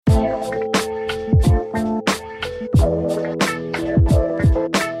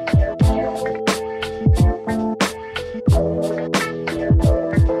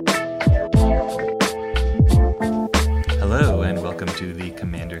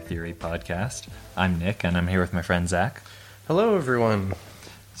Podcast. I'm Nick, and I'm here with my friend Zach. Hello, everyone.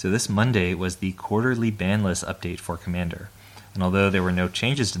 So this Monday was the quarterly ban list update for Commander. And although there were no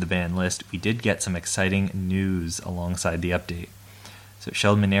changes to the ban list, we did get some exciting news alongside the update. So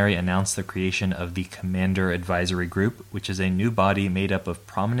Sheldon Maneri announced the creation of the Commander Advisory Group, which is a new body made up of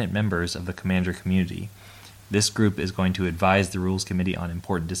prominent members of the Commander community. This group is going to advise the Rules Committee on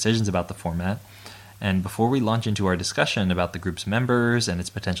important decisions about the format. And before we launch into our discussion about the group's members and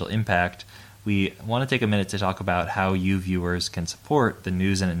its potential impact, we want to take a minute to talk about how you viewers can support the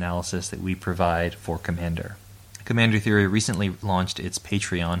news and analysis that we provide for Commander. Commander Theory recently launched its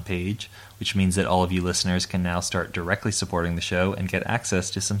Patreon page, which means that all of you listeners can now start directly supporting the show and get access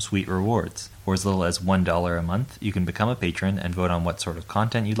to some sweet rewards. For as little as $1 a month, you can become a patron and vote on what sort of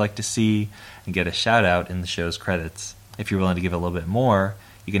content you'd like to see and get a shout out in the show's credits. If you're willing to give a little bit more,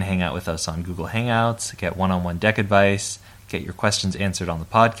 you can hang out with us on Google Hangouts, get one-on-one deck advice, get your questions answered on the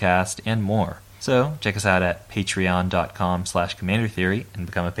podcast, and more. So check us out at patreon.com/commandertheory and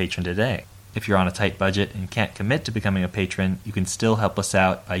become a patron today. If you're on a tight budget and can't commit to becoming a patron, you can still help us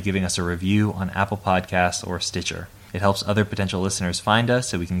out by giving us a review on Apple Podcasts or Stitcher. It helps other potential listeners find us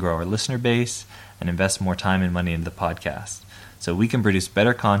so we can grow our listener base and invest more time and money into the podcast. So we can produce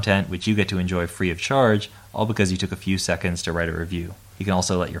better content, which you get to enjoy free of charge, all because you took a few seconds to write a review. You can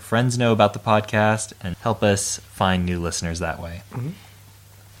also let your friends know about the podcast and help us find new listeners that way. Mm-hmm.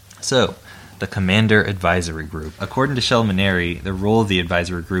 So, the Commander Advisory Group. According to Sheldon Maneri, the role of the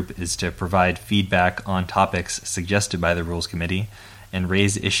advisory group is to provide feedback on topics suggested by the Rules Committee and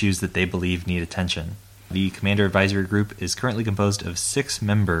raise issues that they believe need attention. The Commander Advisory Group is currently composed of 6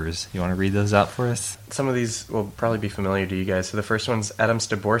 members. You want to read those out for us? Some of these will probably be familiar to you guys. So the first one's Adam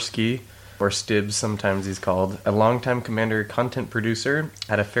Styborski, or Stibbs sometimes he's called, a longtime Commander content producer,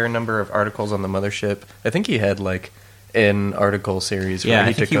 had a fair number of articles on the Mothership. I think he had like an article series where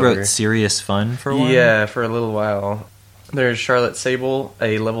I think he wrote Serious Fun for a while. Yeah, for a little while. There's Charlotte Sable,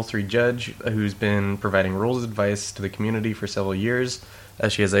 a level 3 judge who's been providing rules advice to the community for several years.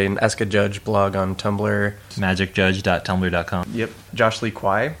 She has an Ask a Judge blog on Tumblr. Magicjudge.tumblr.com. Yep. Josh Lee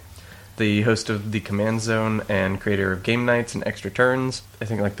Kwai, the host of The Command Zone and creator of Game Nights and Extra Turns. I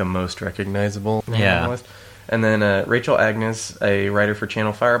think like the most recognizable. Yeah. On the list. And then Rachel Agnes, a writer for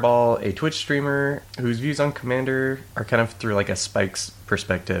Channel Fireball, a Twitch streamer whose views on Commander are kind of through like a Spike's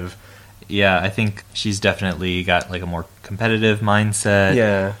perspective. Yeah, I think she's definitely got like a more competitive mindset.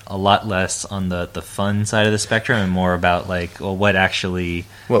 Yeah. A lot less on the fun side of the spectrum and more about like, well, what actually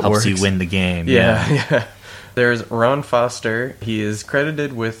helps works. you win the game. Yeah. There's Ron Foster. He is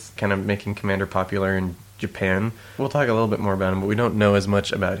credited with kind of making Commander popular in Japan. We'll talk a little bit more about him, but we don't know as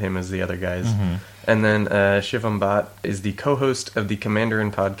much about him as the other guys. Mm-hmm. And then Shivam Bhatt is the co-host of the Commander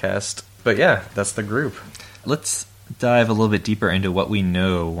and podcast. But yeah, that's the group. Let's dive a little bit deeper into what we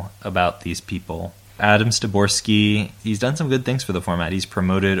know about these people. Adam Styborski, he's done some good things for the format. He's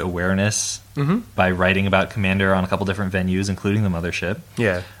promoted awareness by writing about Commander on a couple different venues, including the Mothership.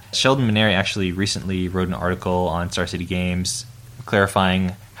 Yeah. Sheldon Maneri actually recently wrote an article on Star City Games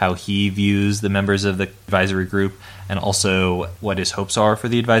clarifying how he views the members of the advisory group and also what his hopes are for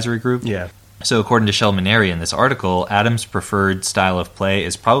the advisory group. Yeah. So according to Sheldon Maneri in this article, Adam's preferred style of play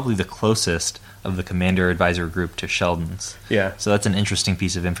is probably the closest of the Commander Advisory Group to Sheldon's. Yeah. So that's an interesting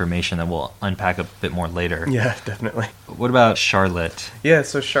piece of information that we'll unpack a bit more later. Yeah, definitely. What about Charlotte? Yeah,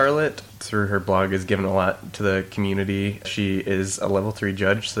 so Charlotte, through her blog, has given a lot to the community. She is a level 3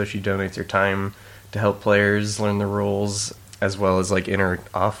 judge, so she donates her time to help players learn the rules, as well as like in her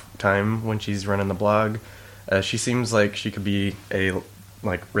off time when she's running the blog. She seems like she could be a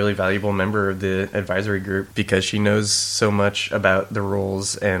like really valuable member of the advisory group because she knows so much about the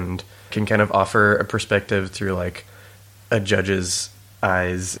rules and can kind of offer a perspective through like a judge's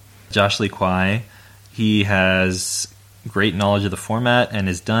eyes. Josh Lee Kwai, he has great knowledge of the format and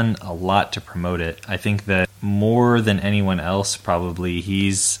has done a lot to promote it. I think that more than anyone else, probably,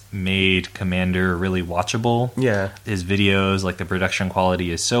 he's made Commander really watchable. Yeah. His videos, like the production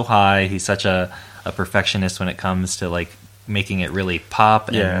quality is so high. He's such a perfectionist when it comes to like making it really pop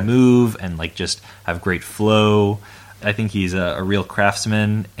and move and like just have great flow. I think he's a real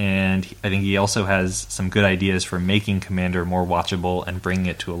craftsman, and I think he also has some good ideas for making Commander more watchable and bringing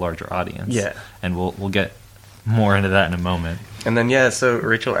it to a larger audience. Yeah. And we'll get more into that in a moment. And then, so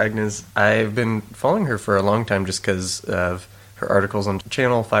Rachel Agnes, I've been following her for a long time just because of her articles on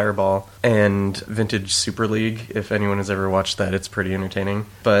Channel, Fireball, and Vintage Super League. If anyone has ever watched that, it's pretty entertaining.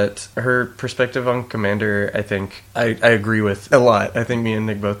 But her perspective on Commander, I think I agree with a lot. I think me and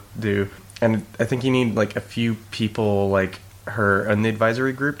Nick both do. And I think you need like a few people like her in the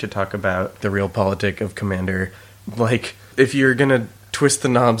advisory group to talk about the real politic of Commander. Like, if you're going to twist the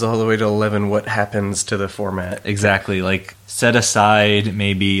knobs all the way to 11, what happens to the format? Exactly. Like, set aside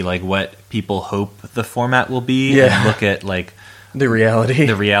maybe like what people hope the format will be, Yeah. and look at like The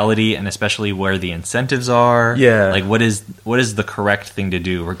reality, and especially where the incentives are. Yeah. Like, what is the correct thing to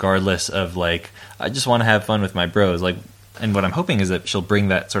do, regardless of like, I just want to have fun with my bros. Like, and what I'm hoping is that she'll bring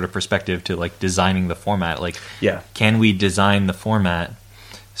that sort of perspective to like designing the format. Like, Yeah. can we design the format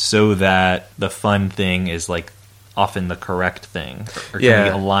so that the fun thing is like often the correct thing, or can Yeah. we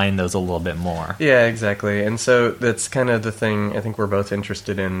align those a little bit more? Yeah, exactly. And so that's kind of the thing I think we're both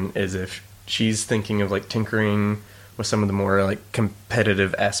interested in, is if she's thinking of like tinkering with some of the more like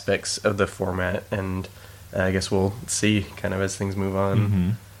competitive aspects of the format, and I guess we'll see kind of as things move on. Mm-hmm.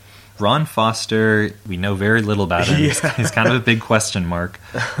 Ron Foster, we know very little about him. Yeah. He's kind of a big question mark.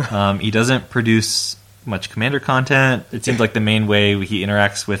 He doesn't produce much Commander content. It seems like the main way he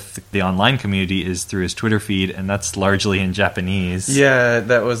interacts with the online community is through his Twitter feed, and that's largely in Japanese. Yeah,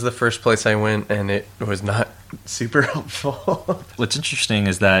 that was the first place I went, and it was not super helpful. What's interesting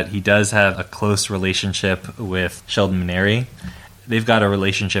is that he does have a close relationship with Sheldon Maneri. They've got a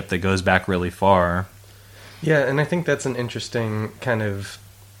relationship that goes back really far. Yeah, and I think that's an interesting kind of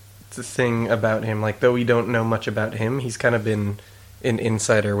thing about him. Like, though we don't know much about him, he's kind of been an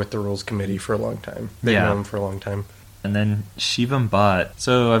insider with the Rules Committee for a long time. They've Yeah. known him for a long time. And then Shivam Bhatt.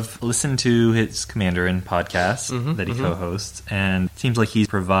 So I've listened to his Commander in podcast that he co-hosts, and it seems like he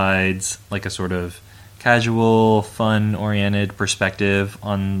provides like a sort of casual, fun-oriented perspective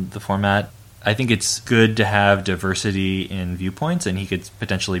on the format. I think it's good to have diversity in viewpoints, and he could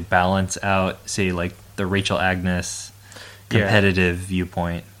potentially balance out, say, like the Rachel Agnes competitive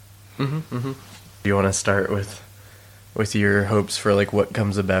viewpoint. Do you want to start with your hopes for like what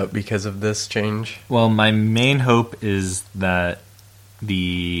comes about because of this change? Well, my main hope is that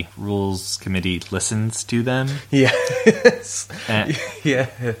the Rules Committee listens to them. Yes. And-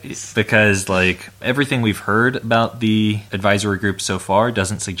 Yes. Because, like, everything we've heard about the advisory group so far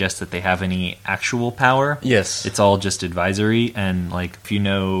doesn't suggest that they have any actual power. Yes. It's all just advisory, and, like, if you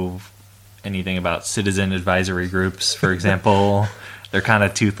know anything about citizen advisory groups, for example, they're kind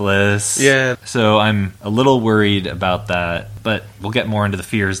of toothless. Yeah. So I'm a little worried about that, but we'll get more into the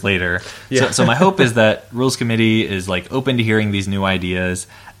fears later. Yeah. So my hope is that Rules Committee is, like, open to hearing these new ideas,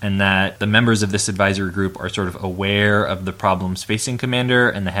 and that the members of this advisory group are sort of aware of the problems facing Commander,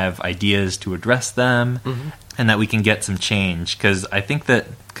 and they have ideas to address them, and that we can get some change. Because I think that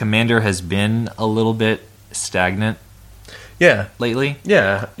Commander has been a little bit stagnant Yeah. lately.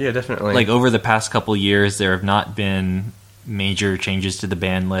 Yeah. Yeah, definitely. Like, over the past couple years, there have not been major changes to the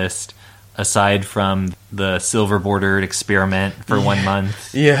ban list, aside from the silver bordered experiment for 1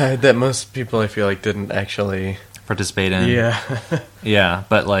 month. Yeah, that most people I feel like didn't actually Participate in. Yeah. Yeah,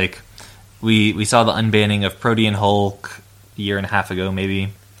 but like we saw the unbanning of Protean Hulk a year and a half ago,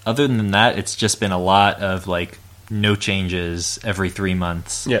 maybe. Other than that, it's just been a lot of like no changes every 3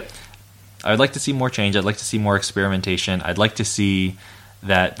 months. Yep. I'd like to see more change. I'd like to see more experimentation. I'd like to see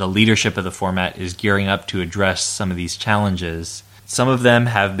that the leadership of the format is gearing up to address some of these challenges. Some of them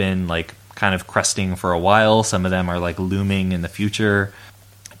have been like kind of cresting for a while. Some of them are like looming in the future.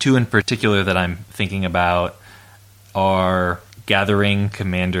 Two in particular that I'm thinking about are gathering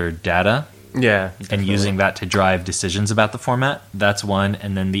Commander data Yeah. and definitely. using that to drive decisions about the format. That's one.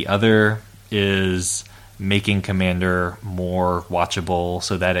 And then the other is making Commander more watchable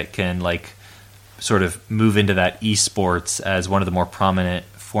so that it can like sort of move into that esports as one of the more prominent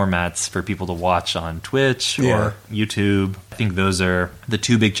formats for people to watch on Twitch or Yeah. YouTube. I think those are the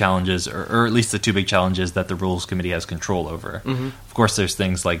two big challenges, or at least the two big challenges that the Rules Committee has control over. Of course, there's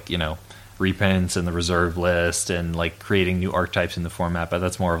things like, you know, reprints and the reserve list and like creating new archetypes in the format, but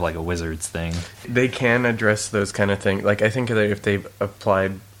that's more of like a Wizards thing. They can address those kind of things. Like, I think that if they've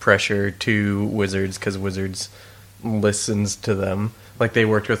applied pressure to Wizards, because Wizards listens to them, like they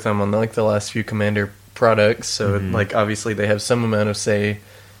worked with them on like the last few Commander products, so like obviously they have some amount of say,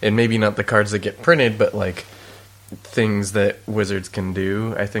 and maybe not the cards that get printed, but like things that Wizards can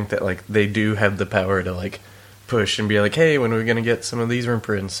do. I think that like they do have the power to like push and be like, hey, when are we going to get some of these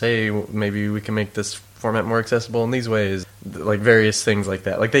reprints? Hey, maybe we can make this format more accessible in these ways. Like various things like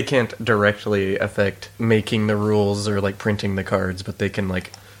that. Like they can't directly affect making the rules or like printing the cards, but they can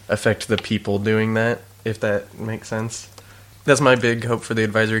like affect the people doing that, if that makes sense. That's my big hope for the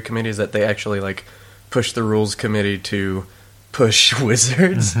advisory committee, is that they actually like push the Rules Committee to push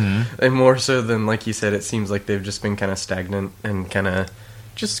Wizards. And more so than, like you said, it seems like they've just been kind of stagnant and kind of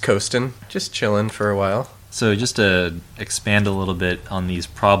just coasting, just chilling for a while. So just to expand a little bit on these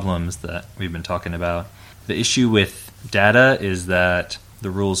problems that we've been talking about, the issue with data is that the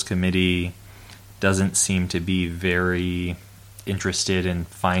Rules Committee doesn't seem to be very interested in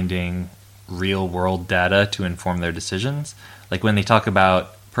finding real-world data to inform their decisions. Like when they talk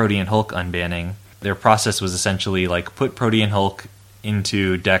about Protean Hulk unbanning, their process was essentially like put Protean Hulk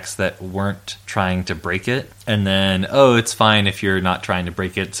into decks that weren't trying to break it, and then, oh, it's fine if you're not trying to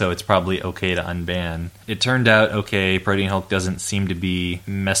break it, so it's probably okay to unban. It turned out, okay, Protean Hulk doesn't seem to be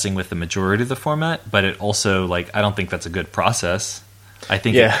messing with the majority of the format, but it also, like, I don't think that's a good process. I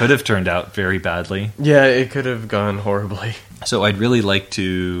think it could have turned out very badly. Yeah, it could have gone horribly. So I'd really like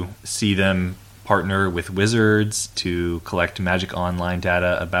to see them partner with Wizards to collect Magic Online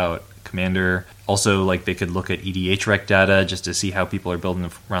data about Commander. Also, like, they could look at EDHREC data just to see how people are building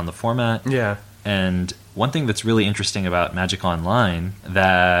around the format. Yeah. And one thing that's really interesting about Magic Online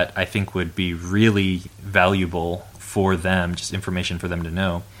that I think would be really valuable for them, just information for them to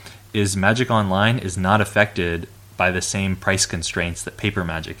know, is Magic Online is not affected by the same price constraints that Paper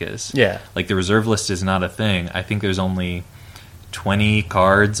Magic is. Yeah. Like, the reserve list is not a thing. I think there's only 20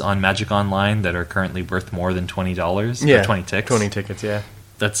 cards on Magic Online that are currently worth more than $20. Yeah. Or 20 ticks. 20 tickets, yeah.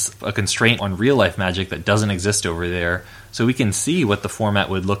 That's a constraint on real-life Magic that doesn't exist over there. So we can see what the format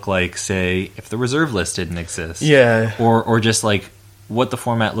would look like, say, if the reserve list didn't exist. Yeah. Or just, like, what the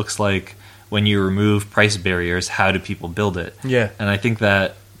format looks like when you remove price barriers, how do people build it? Yeah. And I think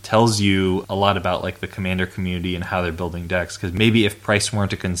that tells you a lot about, like, the Commander community and how they're building decks. Because maybe if price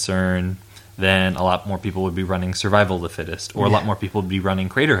weren't a concern, then a lot more people would be running Survival of the Fittest. Or a lot more people would be running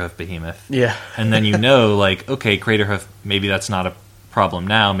Craterhoof Behemoth. Yeah. And then you know, like, okay, Craterhoof, maybe that's not a problem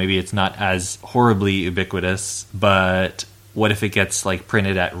now, maybe it's not as horribly ubiquitous, but what if it gets, like,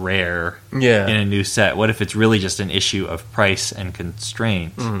 printed at rare in a new set? What if it's really just an issue of price and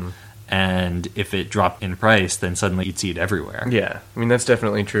constraint? And if it dropped in price, then suddenly you'd see it everywhere. Yeah, I mean, that's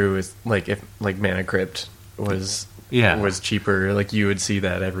definitely true. Is like, if, like, Mana Crypt was cheaper, like, you would see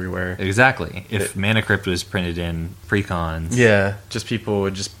that everywhere. Exactly. If Mana Crypt was printed in precons, just people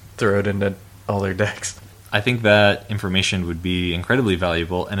would just throw it into all their decks. I think that information would be incredibly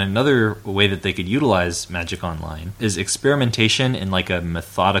valuable. And another way that they could utilize Magic Online is experimentation in, like, a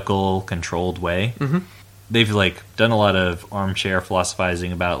methodical, controlled way. They've, like, done a lot of armchair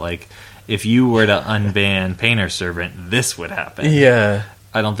philosophizing about, like, if you were to unban Painter Servant, this would happen. Yeah.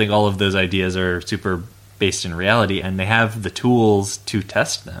 I don't think all of those ideas are super based in reality, and they have the tools to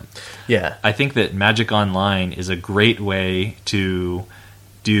test them. Yeah. I think that Magic Online is a great way to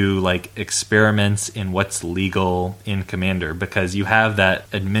do, like, experiments in what's legal in Commander, because you have that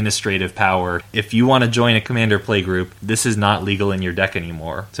administrative power. If you want to join a Commander playgroup, this is not legal in your deck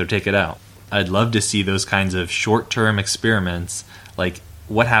anymore, so take it out. I'd love to see those kinds of short-term experiments, like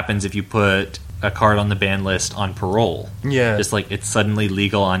what happens if you put a card on the ban list on parole? Yeah. Just like it's suddenly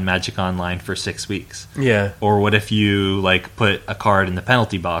legal on Magic Online for 6 weeks. Yeah. Or what if you, like, put a card in the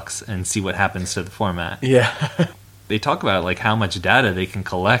penalty box and see what happens to the format? Yeah. They talk about, like, how much data they can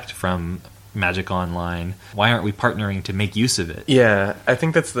collect from Magic Online. Why aren't we partnering to make use of it? Yeah, I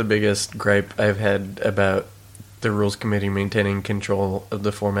think that's the biggest gripe I've had about the Rules Committee maintaining control of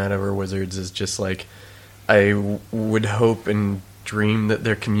the format over Wizards is just, like, I would hope and dream that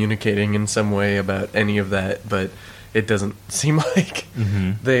they're communicating in some way about any of that, but it doesn't seem like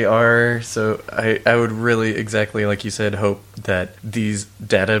they are. So I would really, exactly like you said, hope that these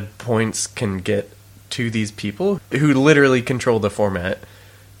data points can get to these people who literally control the format.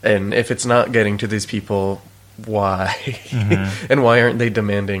 And if it's not getting to these people, why? And why aren't they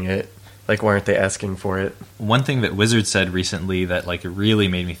demanding it? Like, why aren't they asking for it? One thing that Wizards said recently that, like, really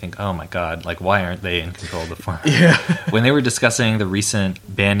made me think, oh my god, like, why aren't they in control of the format? Yeah. When they were discussing the recent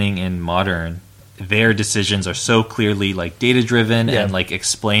banning in Modern, their decisions are so clearly, like, data-driven and, like,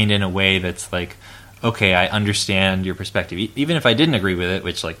 explained in a way that's like, okay, I understand your perspective. Even if I didn't agree with it,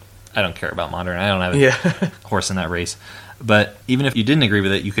 which, like, I don't care about Modern. I don't have a horse in that race. But even if you didn't agree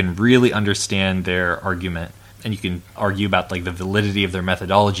with it, you can really understand their argument. And you can argue about, like, the validity of their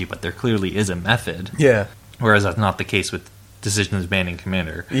methodology, but there clearly is a method. Yeah. Whereas that's not the case with decisions banning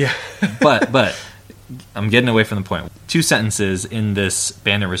Commander. Yeah. but I'm getting away from the point. 2 sentences in this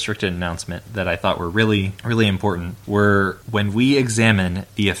banned and restricted announcement that I thought were really, really important were, when we examine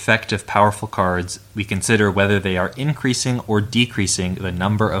the effect of powerful cards, we consider whether they are increasing or decreasing the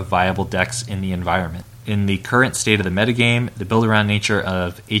number of viable decks in the environment. In the current state of the metagame, the build-around nature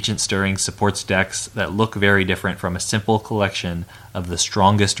of Ancient Stirring supports decks that look very different from a simple collection of the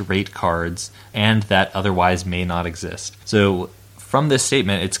strongest rate cards and that otherwise may not exist. So from this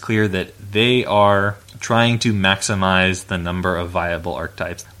statement, it's clear that they are trying to maximize the number of viable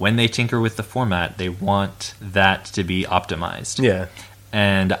archetypes. When they tinker with the format, they want that to be optimized. Yeah.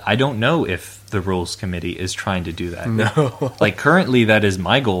 And I don't know if the rules committee is trying to do that. No. Like, currently, that is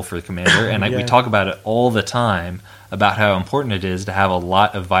my goal for Commander, and we talk about it all the time, about how important it is to have a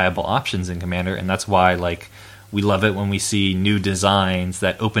lot of viable options in Commander, and that's why, like, we love it when we see new designs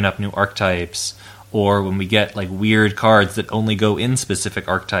that open up new archetypes, or when we get, like, weird cards that only go in specific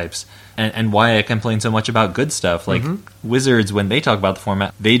archetypes. And why I complain so much about good stuff. Like, Wizards, when they talk about the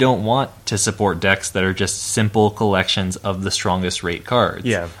format, they don't want to support decks that are just simple collections of the strongest rate cards.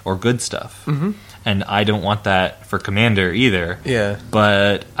 Yeah. Or good stuff. And I don't want that for Commander either. Yeah.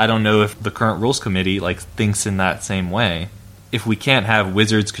 But I don't know if the current rules committee, like, thinks in that same way. If we can't have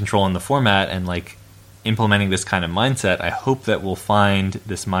Wizards controlling the format and, like, implementing this kind of mindset, I hope that we'll find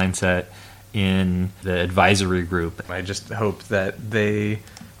this mindset in the advisory group. I just hope that they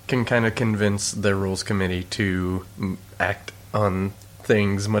can kind of convince the rules committee to act on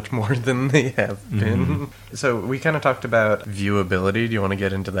things much more than they have been. So we kind of talked about viewability. Do you want to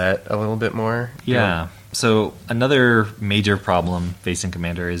get into that a little bit more? Yeah. So another major problem facing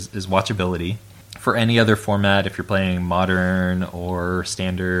Commander is watchability. For any other format, if you're playing Modern or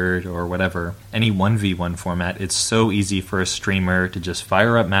Standard or whatever, any 1v1 format, it's so easy for a streamer to just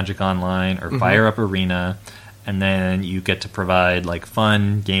fire up Magic Online or fire up Arena, and then you get to provide, like,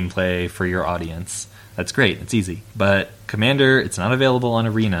 fun gameplay for your audience. That's great. It's easy. But Commander, it's not available on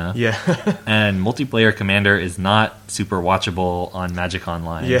Arena. Yeah. And multiplayer Commander is not super watchable on Magic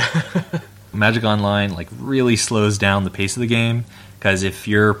Online. Yeah. Magic Online, like, really slows down the pace of the game. Because if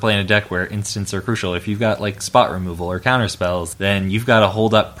you're playing a deck where instants are crucial, if you've got, like, spot removal or counter spells, then you've got to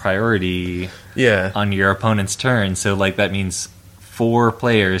hold up priority on your opponent's turn. So, like, that means 4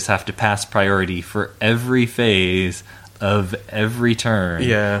 players have to pass priority for every phase of every turn.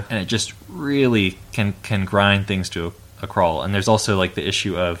 Yeah. And it just really can grind things to a crawl. And there's also, like, the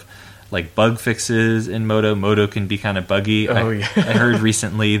issue of, like, bug fixes in Moto. Moto can be kind of buggy. I heard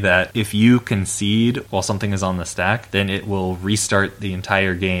recently that if you concede while something is on the stack, then it will restart the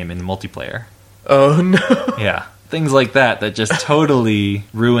entire game in multiplayer. Oh, no. Yeah. Things like that just totally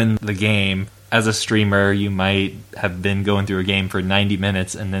ruin the game. As a streamer, you might have been going through a game for 90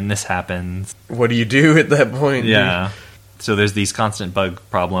 minutes, and then this happens. What do you do at that point? Yeah. So there's these constant bug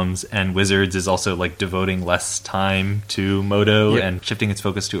problems, and Wizards is also, like, devoting less time to Moto and shifting its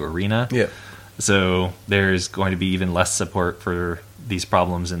focus to Arena. Yeah. So there's going to be even less support for these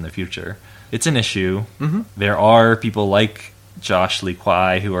problems in the future. It's an issue. There are people like Josh Lee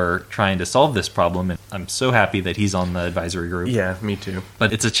Kwai who are trying to solve this problem, and I'm so happy that he's on the advisory group. Yeah, me too.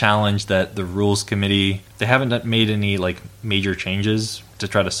 But it's a challenge that the rules committee, they haven't made any, like, major changes to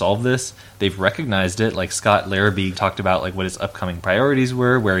try to solve this. They've recognized it. Like, Scott Larrabee talked about, like, what his upcoming priorities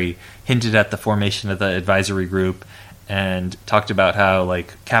were, where he hinted at the formation of the advisory group and talked about how,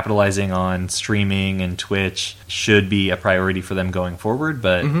 like, capitalizing on streaming and Twitch should be a priority for them going forward.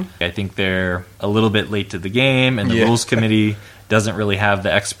 But I think they're a little bit late to the game, and the rules committee doesn't really have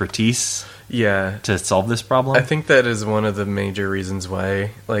the expertise to solve this problem. I think that is one of the major reasons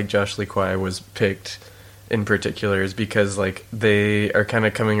why, like, Josh Lee Kwai was picked in particular, is because, like, they are kind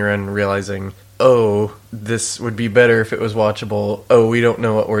of coming around and realizing, oh, this would be better if it was watchable. Oh, we don't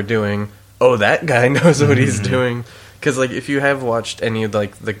know what we're doing. Oh, that guy knows what he's doing. Because, like, if you have watched any of,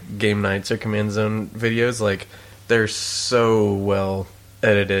 like, the Game Nights or Command Zone videos, like, they're so well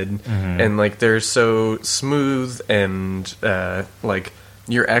edited, and, like, they're so smooth, and, like,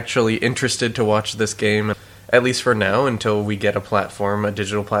 you're actually interested to watch this game, at least for now, until we get a platform, a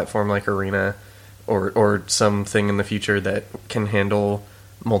digital platform like Arena, or something in the future that can handle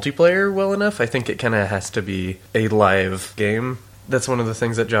multiplayer well enough. I think it kind of has to be a live game. That's one of the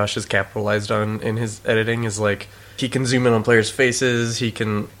things that Josh has capitalized on in his editing, is, like, he can zoom in on players' faces, he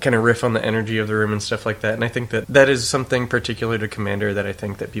can kind of riff on the energy of the room and stuff like that. And I think that that is something particular to Commander that I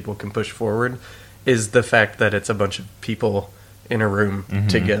think that people can push forward, is the fact that it's a bunch of people in a room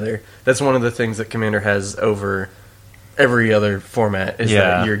together. That's one of the things that Commander has over every other format, is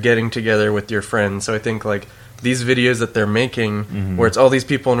that you're getting together with your friends. So I think, like, these videos that they're making, where it's all these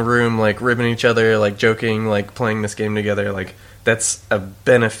people in a room, like, ribbing each other, like, joking, like, playing this game together, like, that's a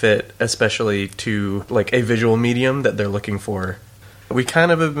benefit, especially to, like, a visual medium that they're looking for. We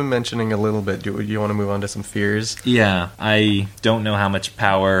kind of have been mentioning a little bit. Do you want to move on to some fears? Yeah, I don't know how much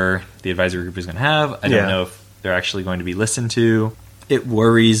power the advisory group is going to have. I don't know if they're actually going to be listened to. It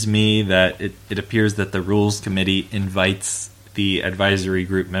worries me that it appears that the rules committee invites the advisory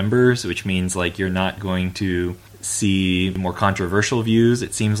group members, which means like you're not going to see more controversial views.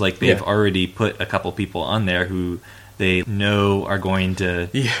 It seems like they've already put a couple people on there who they know are going to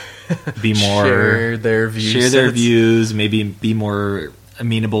be more share their views, maybe be more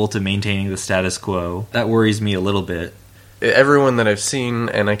amenable to maintaining the status quo. That worries me a little bit. Everyone that I've seen,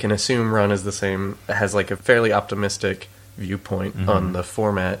 and I can assume Ron is the same, has like a fairly optimistic viewpoint on the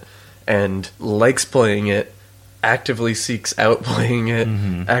format and likes playing it, actively seeks out playing it,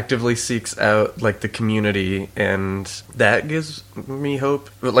 actively seeks out like the community, and that gives me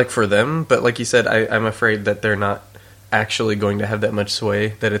hope, like for them. But like you said, I'm afraid that they're not actually going to have that much sway,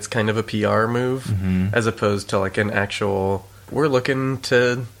 that it's kind of a PR move as opposed to like an actual, we're looking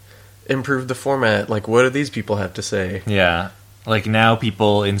to improve the format, like what do these people have to say? Yeah. Like now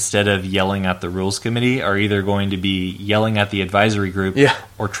people, instead of yelling at the rules committee, are either going to be yelling at the advisory group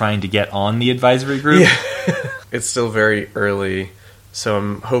or trying to get on the advisory group. It's still very early, so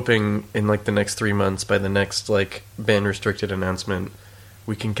I'm hoping in like the next 3 months, by the next like ban restricted announcement,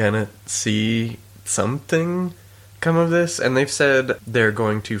 we can kind of see something come of this. And they've said they're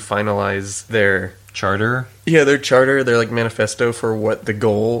going to finalize their charter. Yeah, their charter, their like manifesto for what the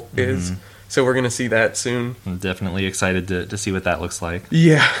goal is. So we're going to see that soon. I'm definitely excited to see what that looks like.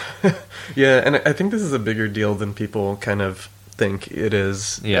 Yeah. Yeah, and I think this is a bigger deal than people kind of think it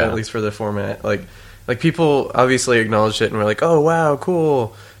is, at least for the format. Like people obviously acknowledged it and were like, oh, wow,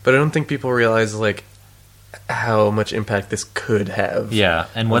 cool. But I don't think people realize, like, how much impact this could have. Yeah,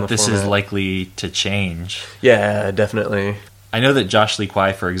 and what this format is likely to change. Yeah, definitely. I know that Josh Lee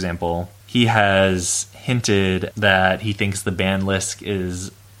Kwai, for example, he has hinted that he thinks the ban list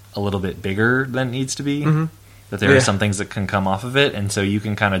is a little bit bigger than it needs to be. That there are some things that can come off of it, and so you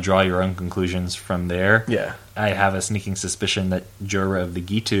can kind of draw your own conclusions from there. Yeah. I have a sneaking suspicion that Jura of the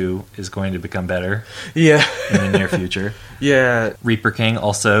Gitu is going to become better. Yeah. In the near future. Yeah. Reaper King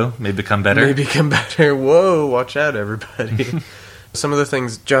also may become better. Whoa, watch out, everybody. Some of the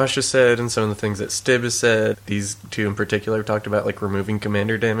things Josh has said and some of the things that Stib has said, these two in particular talked about like removing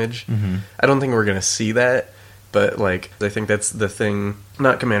commander damage. I don't think we're going to see that, but like I think that's the thing,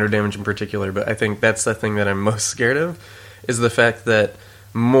 not commander damage in particular, but I think that's the thing that I'm most scared of, is the fact that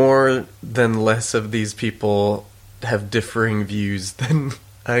more than less of these people have differing views than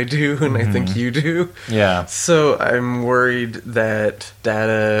I do, and I think you do. Yeah. So I'm worried that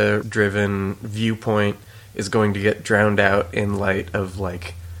data-driven viewpoint is going to get drowned out in light of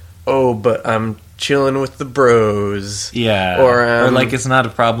like, oh, but I'm chilling with the bros. Yeah. Or like it's not a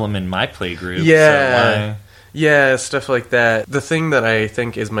problem in my play group. Yeah. So why? Yeah, stuff like that. The thing that I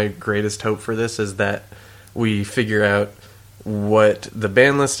think is my greatest hope for this is that we figure out what the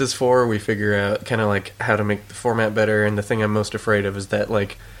ban list is for, we figure out kind of like how to make the format better, and the thing I'm most afraid of is that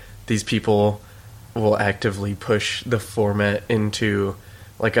like these people will actively push the format into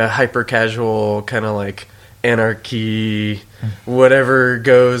like a hyper casual kind of like anarchy, whatever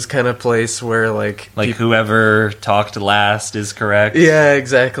goes kind of place where like whoever talked last is correct. Yeah,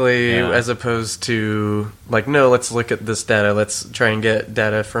 exactly. Yeah. As opposed to like, no, let's look at this data, let's try and get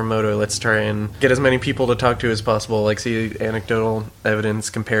data from Moto, let's try and get as many people to talk to as possible, like see anecdotal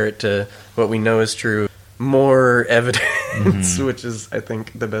evidence, compare it to what we know is true, more evidence, which is I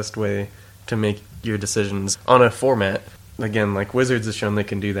think the best way to make your decisions on a format. Again, like Wizards has shown they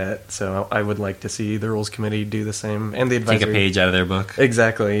can do that, so I would like to see the rules committee do the same, and the advisory. Take a page out of their book.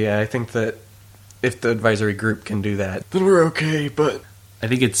 Exactly, yeah. I think that if the advisory group can do that, then we're okay, but I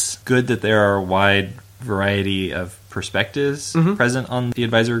think it's good that there are a wide variety of perspectives present on the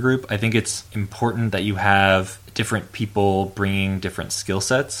advisory group. I think it's important that you have different people bringing different skill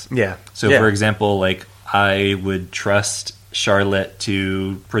sets. Yeah. So, for example, like I would trust Charlotte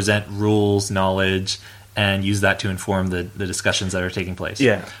to present rules knowledge and use that to inform the discussions that are taking place.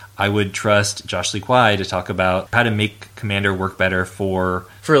 Yeah. I would trust Josh Lee Kwai to talk about how to make Commander work better for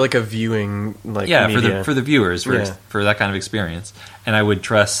like a viewing media. for the viewers for that kind of experience. And I would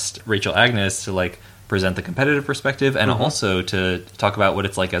trust Rachel Agnes to like present the competitive perspective and also to talk about what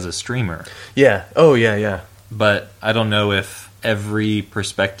it's like as a streamer. Yeah. Oh yeah. But I don't know if every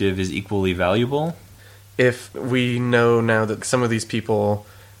perspective is equally valuable. If we know now that some of these people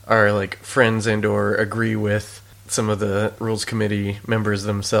are like friends and or agree with some of the rules committee members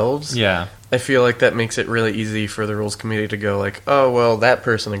themselves. Yeah. I feel like that makes it really easy for the rules committee to go like, oh, well, that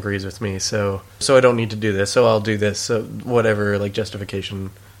person agrees with me, so I don't need to do this, so I'll do this, so whatever, like,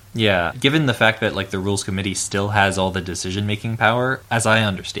 justification. Yeah, given the fact that, like, the rules committee still has all the decision-making power, as I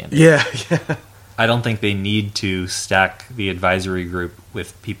understand it. Yeah. I don't think they need to stack the advisory group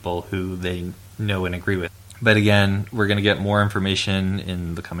with people who they know and agree with. But again, we're going to get more information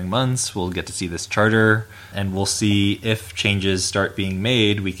in the coming months. We'll get to see this charter, and we'll see if changes start being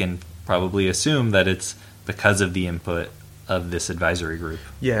made. We can probably assume that it's because of the input of this advisory group.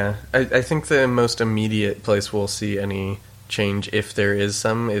 Yeah, I think the most immediate place we'll see any change, if there is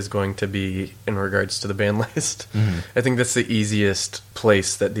some, is going to be in regards to the ban list. I think that's the easiest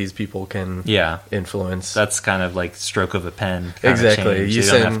place that these people can influence. That's kind of like stroke of a pen. Exactly. You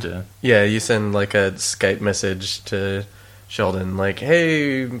send, don't have to... Yeah, you send like a Skype message to Sheldon, like,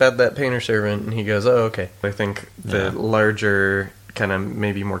 hey, about that painter servant, and he goes, oh, okay. I think the larger, kind of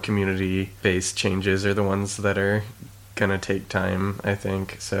maybe more community-based changes are the ones that are going to take time, I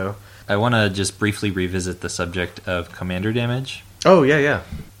think, so... I want to just briefly revisit the subject of commander damage. Oh, yeah.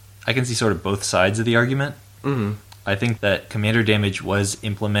 I can see sort of both sides of the argument. Mm-hmm. I think that commander damage was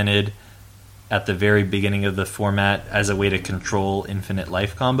implemented at the very beginning of the format as a way to control infinite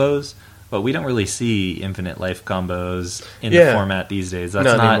life combos, but we don't really see infinite life combos in the format these days. That's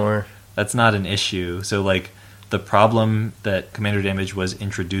not anymore. That's not an issue. So, like, the problem that commander damage was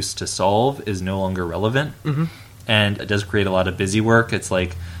introduced to solve is no longer relevant, and it does create a lot of busy work. It's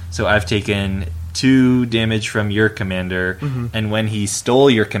like, so I've taken 2 damage from your commander, and when he stole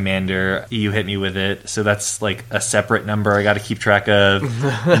your commander, you hit me with it. So that's like a separate number I got to keep track of.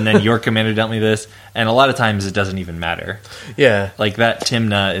 And then your commander dealt me this. And a lot of times it doesn't even matter. Yeah. Like that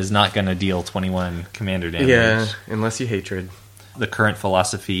Timna is not going to deal 21 commander damage. Yeah, unless you hatred. The current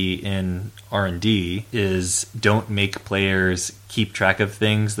philosophy in R&D is don't make players keep track of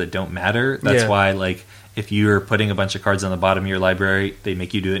things that don't matter. That's why, like, if you're putting a bunch of cards on the bottom of your library, they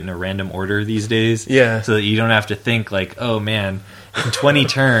make you do it in a random order these days. Yeah. So that you don't have to think like, oh man, in 20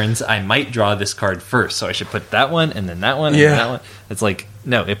 turns, I might draw this card first, so I should put that one, and then that one, and then that one. It's like,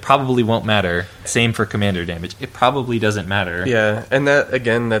 no, it probably won't matter. Same for commander damage. It probably doesn't matter. Yeah, and that,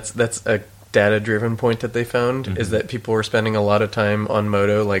 again, that's a data-driven point that they found, is that people were spending a lot of time on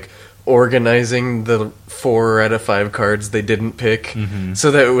Moto, like, organizing the 4 out of 5 cards they didn't pick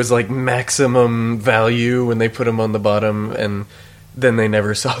so that it was like maximum value when they put them on the bottom, and then they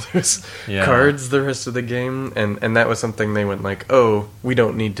never saw those cards the rest of the game, and that was something they went like, oh, we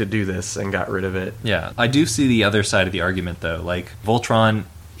don't need to do this, and got rid of it. Yeah, I do see the other side of the argument though. Like, Voltron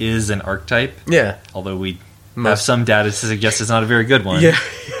is an archetype, although we have some data to suggest it's not a very good one.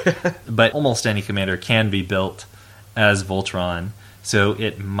 But almost any commander can be built as Voltron. So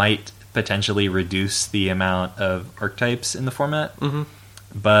it might potentially reduce the amount of archetypes in the format.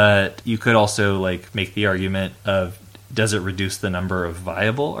 But you could also like make the argument of, does it reduce the number of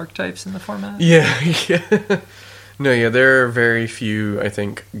viable archetypes in the format? No, there are very few, I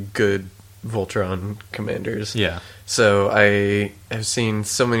think, good Voltron commanders. So I have seen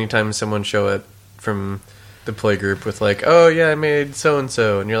so many times someone show up from the play group with like, oh yeah, I made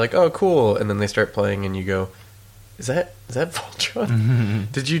so-and-so. And you're like, oh, cool. And then they start playing and you go, Is that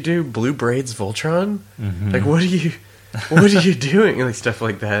Voltron? Did you do Blue Braids Voltron? Like, what are you doing? Like, stuff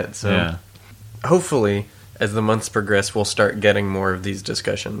like that. So, hopefully, as the months progress, we'll start getting more of these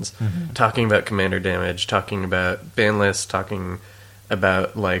discussions, talking about commander damage, talking about ban lists, talking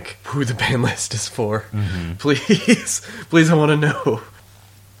about like who the ban list is for. Please, I want to know.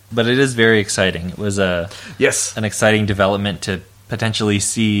 But it is very exciting. It was an exciting development to potentially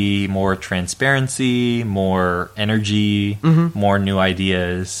see more transparency, more energy, more new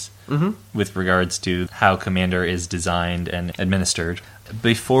ideas with regards to how Commander is designed and administered.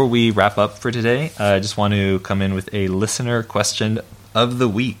 Before we wrap up for today, I just want to come in with a listener question of the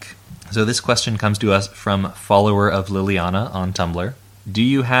week. So this question comes to us from follower of Liliana on Tumblr. Do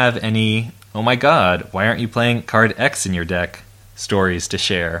you have any, oh my god, why aren't you playing card X in your deck, stories to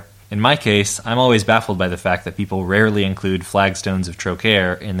share? In my case, I'm always baffled by the fact that people rarely include Flagstones of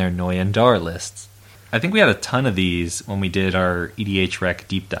Trocaire in their Noyan Dar lists. I think we had a ton of these when we did our EDH Rec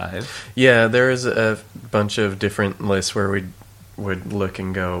deep dive. Yeah, there is a bunch of different lists where we would look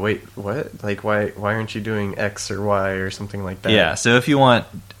and go, wait, what? Like, why aren't you doing X or Y or something like that? Yeah, so if you want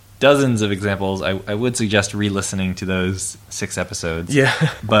dozens of examples, I would suggest re-listening to those 6 episodes. Yeah.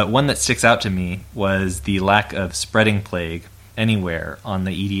 But one that sticks out to me was the lack of Spreading Plague anywhere on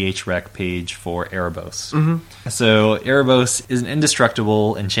the EDH Rec page for Erebos. So Erebos is an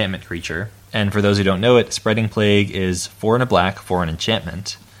indestructible enchantment creature, and for those who don't know it, Spreading Plague is 4 and a black for an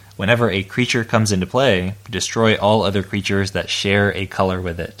enchantment. Whenever a creature comes into play, destroy all other creatures that share a color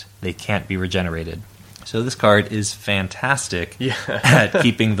with it. They can't be regenerated. So this card is fantastic at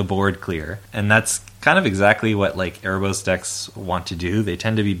keeping the board clear, and that's kind of exactly what like Erebos decks want to do. They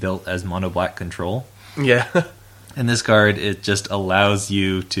tend to be built as mono black control. Yeah. And this card, it just allows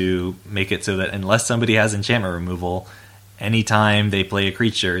you to make it so that unless somebody has enchantment removal anytime they play a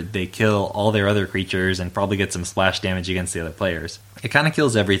creature, they kill all their other creatures and probably get some splash damage against the other players. It kind of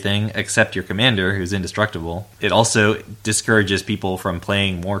kills everything except your commander, who's indestructible. It also discourages people from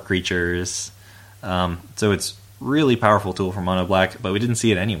playing more creatures. So it's really powerful tool for mono black, but we didn't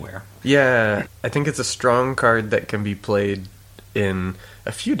see it anywhere. Yeah, I think it's a strong card that can be played in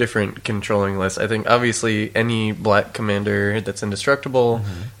a few different controlling lists. I think obviously any black commander that's indestructible,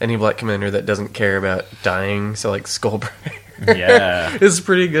 any black commander that doesn't care about dying, so like Skullbreaker, Yeah. is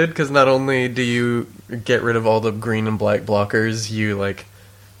pretty good because not only do you get rid of all the green and black blockers, you like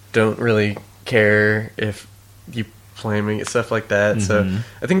don't really care if you play me, stuff like that. So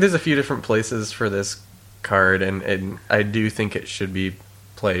I think there's a few different places for this card, and I do think it should be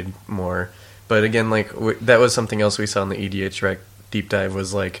played more. But again, like that was something else we saw in the EDH Rec deep dive,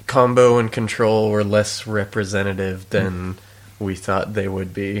 was like combo and control were less representative than we thought they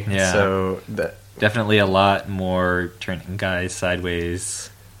would be. Yeah. So that Definitely a lot more turning guys sideways.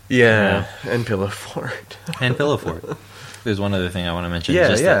 yeah, and Pillow Fort. And Pillow Fort. There's one other thing I want to mention. Yeah,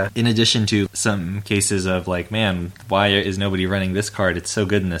 Just yeah. that in addition to some cases of like, man, why is nobody running this card? It's so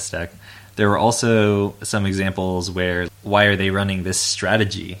good in this deck. There were also some examples where, why are they running this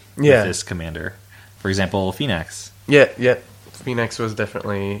strategy with this commander? For example, Phoenix. Yeah. Phoenix was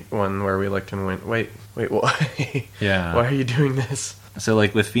definitely one where we looked and went, wait, why? Yeah. Why are you doing this? So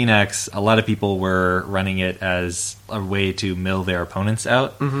like with Phoenix, a lot of people were running it as a way to mill their opponents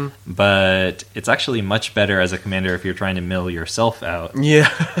out, but it's actually much better as a commander if you're trying to mill yourself out. Yeah.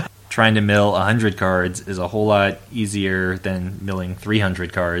 Trying to mill 100 cards is a whole lot easier than milling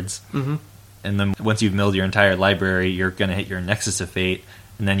 300 cards. And then once you've milled your entire library, you're going to hit your Nexus of Fate,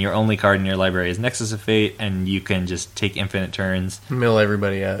 and then your only card in your library is Nexus of Fate, and you can just take infinite turns. Mill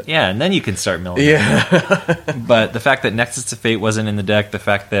everybody out. Yeah, and then you can start milling. Yeah. But the fact that Nexus of Fate wasn't in the deck, the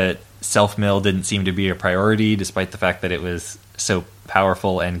fact that self-mill didn't seem to be a priority, despite the fact that it was so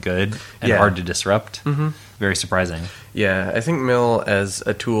powerful and good and hard to disrupt, very surprising. Yeah, I think mill as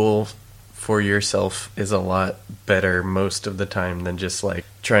a tool for yourself is a lot better most of the time than just like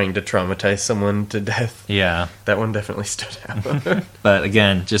trying to traumatize someone to death. Yeah. That one definitely stood out. But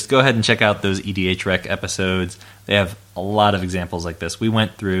again, just go ahead and check out those EDH Rec episodes. They have a lot of examples like this. We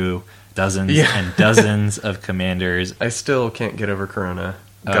went through dozens and dozens of commanders. I still can't get over Corona.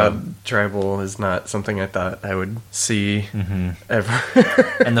 God Tribal is not something I thought I would see ever.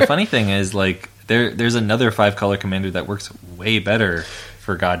 And the funny thing is, like, there's another 5-color commander that works way better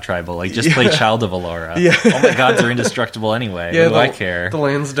for God Tribal. Like, just play Child of Alora. All my gods are indestructible anyway. What do I care? The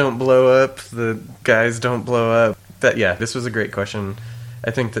lands don't blow up. The guys don't blow up. This was a great question.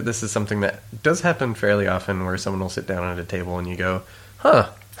 I think that this is something that does happen fairly often, where someone will sit down at a table and you go, huh.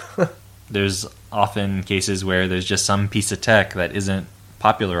 There's often cases where there's just some piece of tech that isn't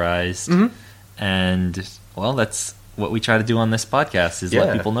popularized. And, well, that's what we try to do on this podcast, is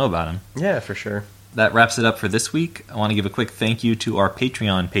let people know about them. Yeah, for sure. That wraps it up for this week. I want to give a quick thank you to our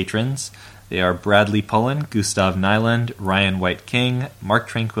Patreon patrons. They are Bradley Pullen, Gustav Nyland, Ryan White-King, Mark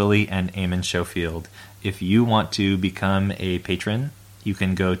Tranquilli, and Eamon Schofield. If you want to become a patron, you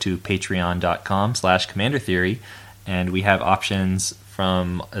can go to patreon.com/commandertheory, and we have options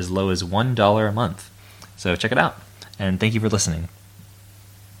from as low as $1 a month. So check it out, and thank you for listening.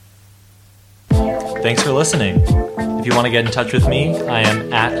 Thanks for listening. If you want to get in touch with me, I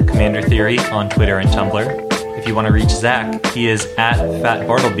am at Commander Theory on Twitter and Tumblr. If you want to reach Zach, he is at Fat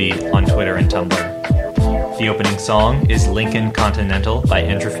Bartleby on Twitter and Tumblr. The opening song is Lincoln Continental by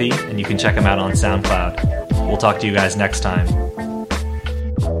Entropy, and you can check him out on SoundCloud. We'll talk to you guys next time.